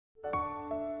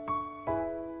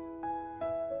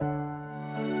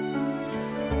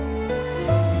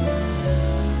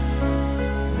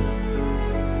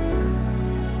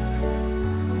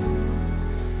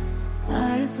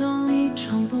一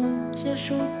场不结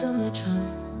束的旅程，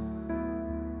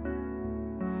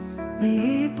每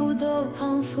一步都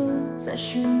彷彿在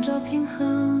尋找平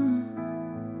衡。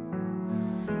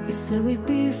You said we'd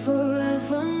be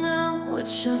forever now,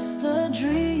 it's just a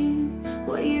dream。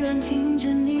我依然听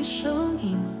见你声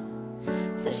音，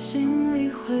在心里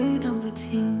回荡不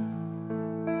停。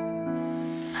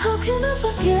How can I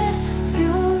forget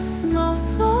your smile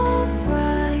so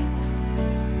bright？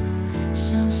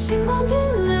 像星光点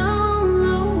亮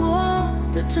了我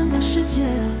的整个世界。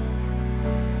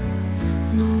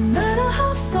No matter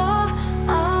how far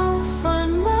I'll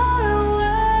find my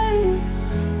way，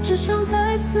 只想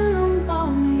再次拥抱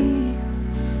你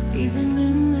 ，Even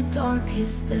in the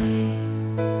darkest day。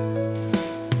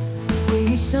回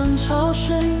忆像潮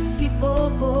水，一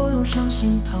波波涌上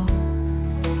心头。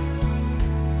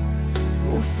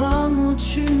无法抹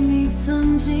去你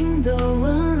曾经的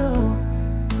温柔。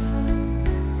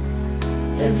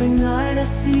Every night I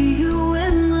see you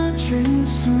in my dreams，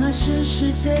 醒来时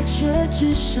世界却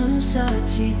只剩下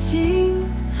寂静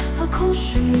和空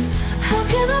虚。How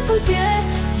can I forget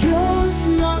your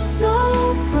smile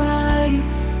so bright？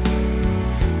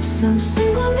 像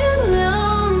星光点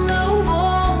亮了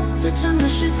我的整个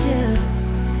世界。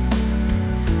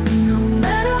No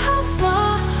matter how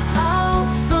far I'll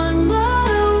find my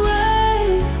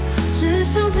way， 只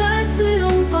想再次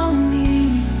拥抱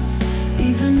你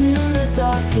 ，Even in the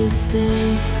darkest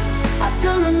day。I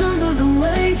still remember the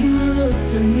way you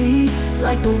looked at me,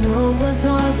 like the world was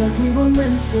ours, like we were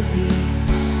meant to be.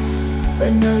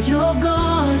 But now you're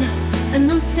gone, and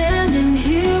I'm standing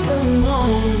here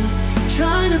alone,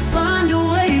 trying to find a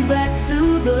way back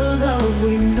to the love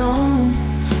we've known.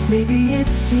 Maybe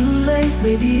it's too late,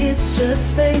 maybe it's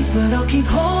just fate, but I'll keep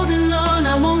holding on,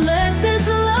 I won't let this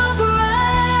love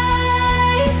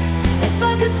break. If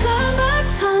I could turn back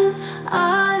time,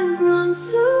 I'd run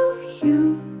to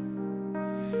you，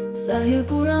 再也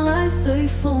不让爱随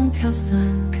风飘散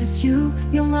 ，Cause you're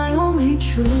my only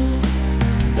truth.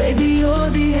 Baby, you're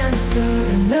the answer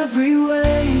in every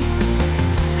way.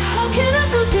 How can I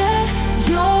forget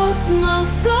your smile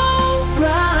so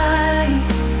bright？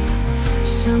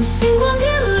 像星光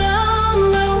点亮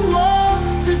了我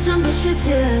的整个世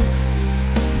界。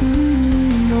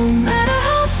No matter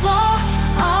how far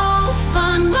I'll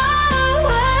find my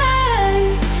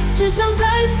way， 只想再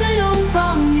次拥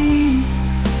抱你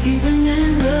 ，Even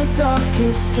in the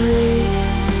darkest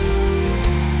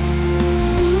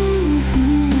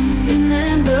day。In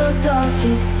the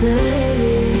darkest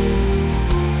day。